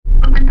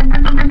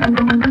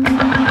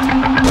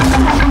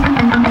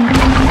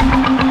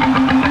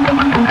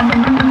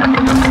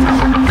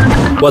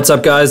What's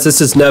up, guys?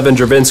 This is Nevin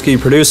Dravinsky,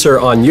 producer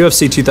on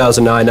UFC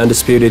 2009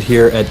 Undisputed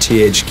here at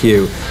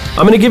THQ.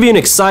 I'm going to give you an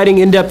exciting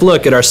in-depth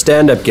look at our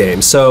stand-up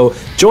game, so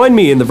join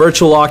me in the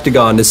virtual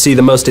octagon to see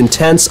the most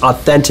intense,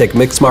 authentic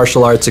mixed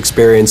martial arts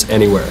experience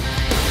anywhere.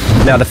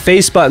 Now, the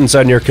face buttons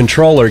on your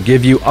controller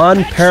give you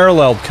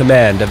unparalleled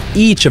command of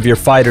each of your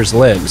fighter's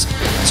limbs,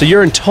 so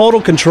you're in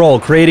total control,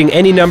 creating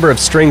any number of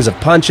strings of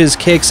punches,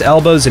 kicks,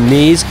 elbows, and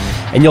knees,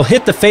 and you'll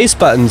hit the face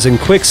buttons in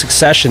quick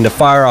succession to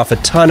fire off a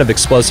ton of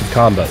explosive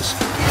combos.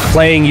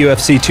 Playing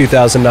UFC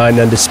 2009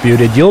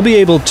 Undisputed, you'll be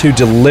able to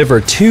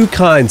deliver two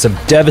kinds of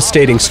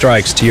devastating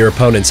strikes to your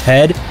opponent's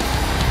head,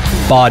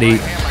 body,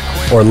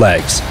 or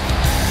legs.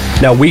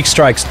 Now, weak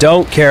strikes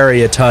don't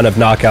carry a ton of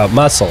knockout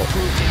muscle,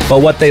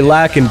 but what they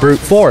lack in brute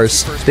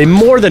force, they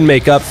more than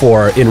make up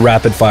for in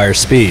rapid-fire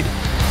speed.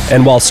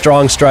 And while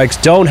strong strikes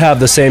don't have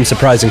the same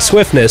surprising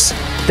swiftness,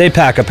 they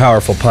pack a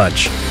powerful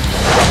punch.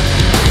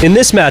 In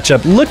this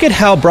matchup, look at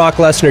how Brock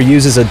Lesnar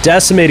uses a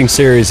decimating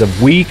series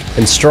of weak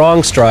and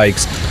strong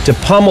strikes to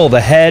pummel the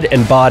head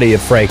and body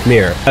of Frank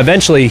Mir.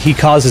 Eventually, he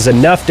causes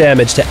enough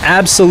damage to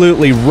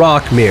absolutely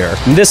rock Mir.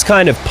 And this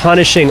kind of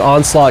punishing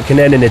onslaught can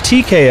end in a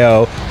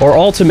TKO or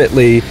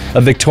ultimately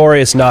a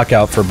victorious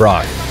knockout for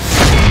Brock.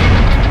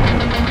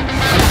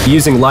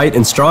 Using light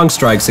and strong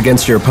strikes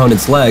against your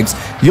opponent's legs,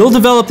 you'll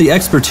develop the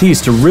expertise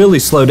to really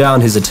slow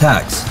down his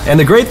attacks. And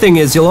the great thing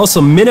is, you'll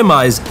also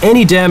minimize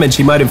any damage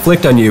he might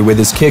inflict on you with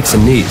his kicks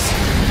and knees.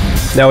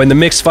 Now, in the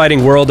mixed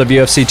fighting world of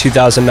UFC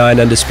 2009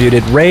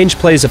 Undisputed, range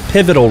plays a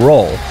pivotal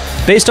role.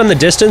 Based on the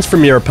distance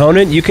from your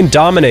opponent, you can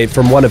dominate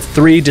from one of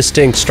three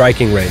distinct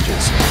striking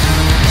ranges.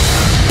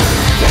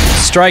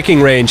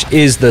 Striking range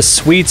is the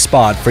sweet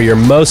spot for your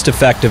most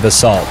effective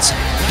assaults.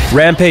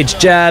 Rampage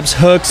jabs,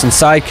 hooks, and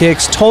side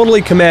kicks totally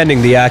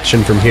commanding the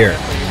action from here.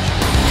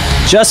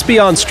 Just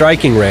beyond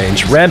striking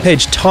range,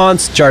 Rampage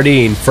taunts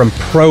Jardine from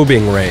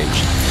probing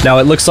range. Now,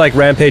 it looks like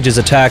Rampage's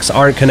attacks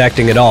aren't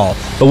connecting at all,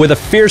 but with a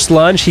fierce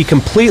lunge, he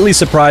completely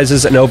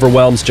surprises and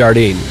overwhelms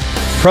Jardine.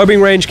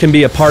 Probing range can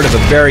be a part of a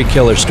very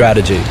killer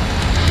strategy.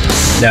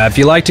 Now, if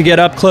you like to get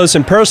up close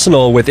and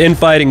personal with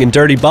infighting and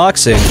dirty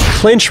boxing,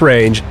 clinch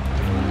range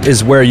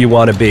is where you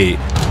want to be.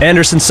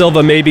 Anderson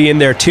Silva may be in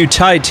there too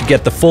tight to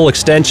get the full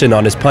extension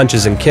on his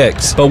punches and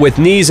kicks, but with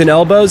knees and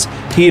elbows,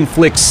 he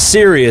inflicts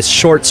serious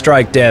short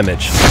strike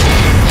damage.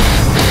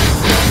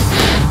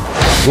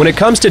 When it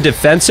comes to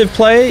defensive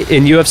play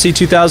in UFC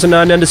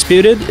 2009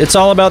 Undisputed, it's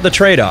all about the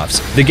trade-offs.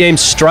 The game's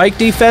strike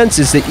defense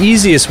is the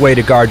easiest way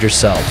to guard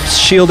yourself.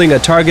 Shielding a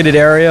targeted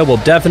area will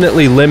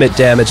definitely limit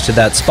damage to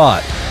that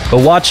spot.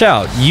 But watch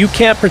out, you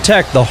can't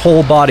protect the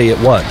whole body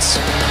at once.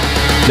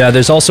 Now,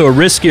 there's also a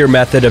riskier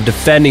method of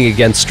defending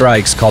against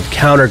strikes called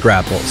counter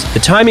grapples.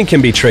 The timing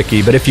can be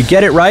tricky, but if you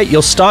get it right,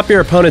 you'll stop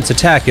your opponent's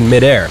attack in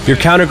midair. Your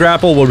counter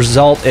grapple will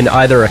result in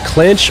either a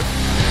clinch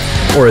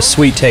or a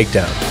sweet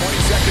takedown.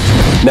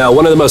 Now,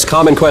 one of the most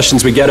common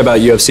questions we get about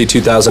UFC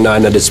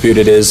 2009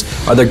 Undisputed is,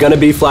 are there going to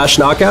be flash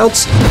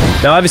knockouts?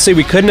 Now, obviously,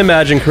 we couldn't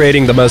imagine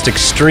creating the most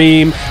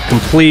extreme,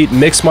 complete,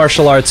 mixed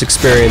martial arts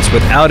experience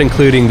without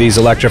including these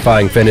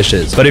electrifying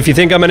finishes. But if you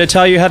think I'm going to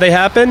tell you how they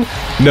happen,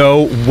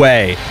 no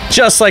way.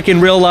 Just like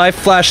in real life,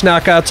 flash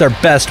knockouts are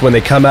best when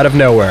they come out of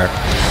nowhere.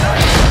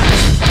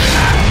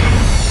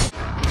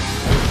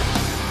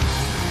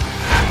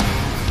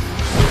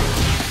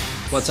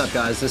 What's up,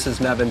 guys? This is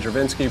Nevin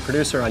Dravinsky,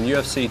 producer on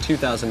UFC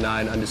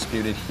 2009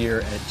 Undisputed here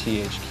at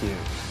THQ.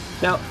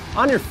 Now,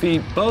 on your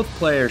feet, both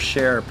players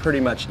share a pretty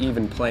much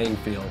even playing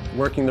field.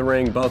 Working the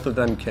ring, both of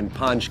them can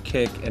punch,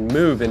 kick, and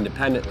move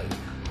independently.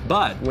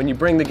 But when you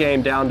bring the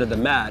game down to the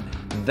mat,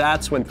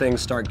 that's when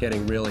things start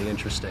getting really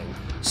interesting.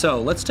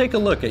 So let's take a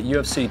look at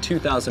UFC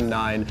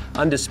 2009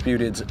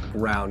 Undisputed's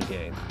ground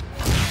game.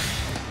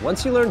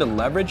 Once you learn to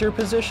leverage your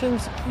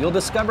positions, you'll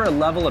discover a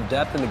level of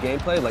depth in the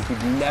gameplay like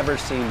you've never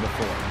seen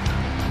before.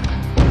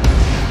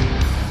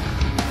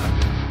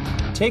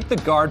 Take the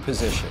guard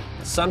position,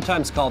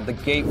 sometimes called the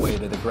gateway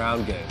to the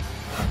ground game.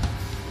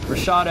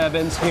 Rashad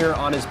Evans here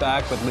on his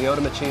back with Lyoto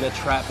Machida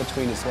trapped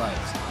between his legs.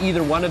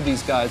 Either one of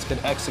these guys could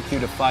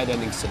execute a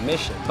fight-ending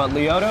submission, but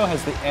Lyoto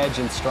has the edge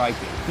in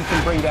striking. He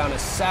can bring down a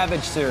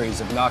savage series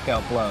of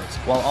knockout blows,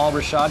 while all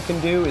Rashad can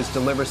do is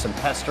deliver some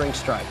pestering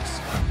strikes.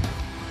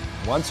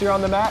 Once you're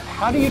on the mat,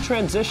 how do you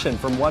transition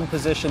from one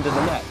position to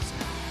the next?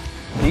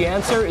 The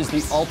answer is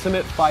the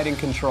ultimate fighting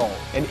control,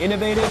 an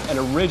innovative and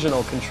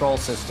original control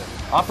system.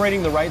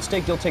 Operating the right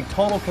stick, you'll take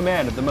total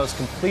command of the most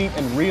complete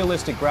and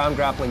realistic ground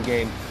grappling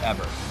game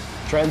ever.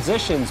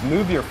 Transitions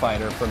move your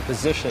fighter from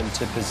position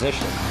to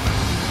position.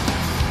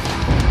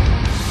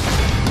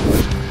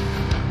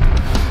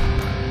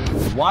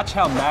 Watch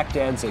how Mac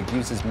Danzig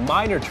uses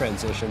minor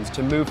transitions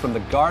to move from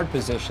the guard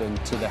position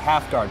to the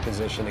half guard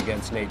position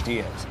against Nate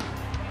Diaz.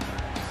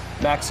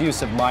 Mac's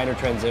use of minor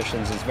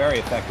transitions is very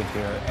effective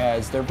here,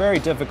 as they're very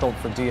difficult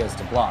for Diaz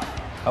to block.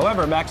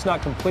 However, Mac's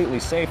not completely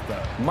safe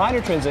though.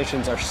 Minor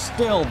transitions are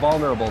still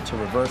vulnerable to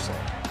reversal.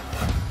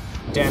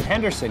 Dan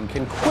Henderson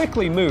can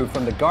quickly move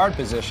from the guard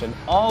position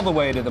all the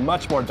way to the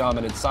much more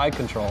dominant side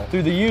control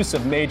through the use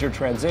of major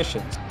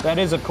transitions. That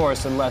is, of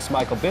course, unless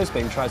Michael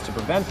Bisping tries to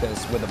prevent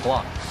this with a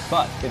block.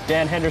 But if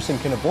Dan Henderson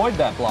can avoid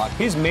that block,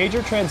 his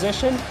major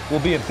transition will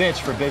be a bitch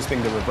for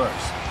Bisping to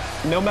reverse.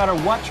 No matter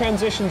what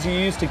transitions you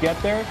use to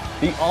get there,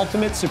 the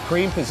ultimate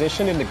supreme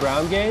position in the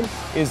ground game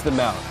is the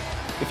mount.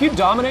 If you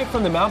dominate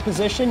from the mount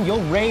position,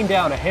 you'll rain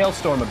down a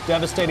hailstorm of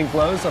devastating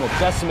blows that'll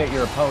decimate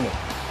your opponent.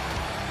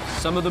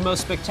 Some of the most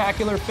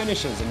spectacular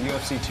finishes in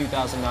UFC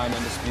 2009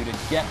 Undisputed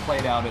get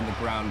played out in the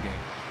ground game.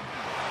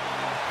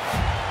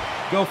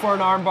 Go for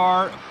an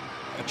armbar,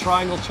 a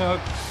triangle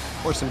choke,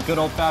 or some good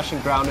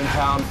old-fashioned ground and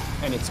pound,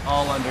 and it's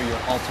all under your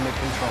ultimate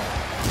control.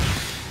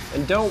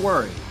 And don't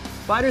worry,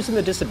 fighters in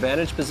the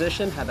disadvantaged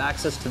position have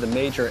access to the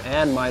major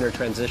and minor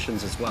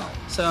transitions as well,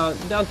 so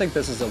don't think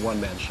this is a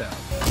one-man show.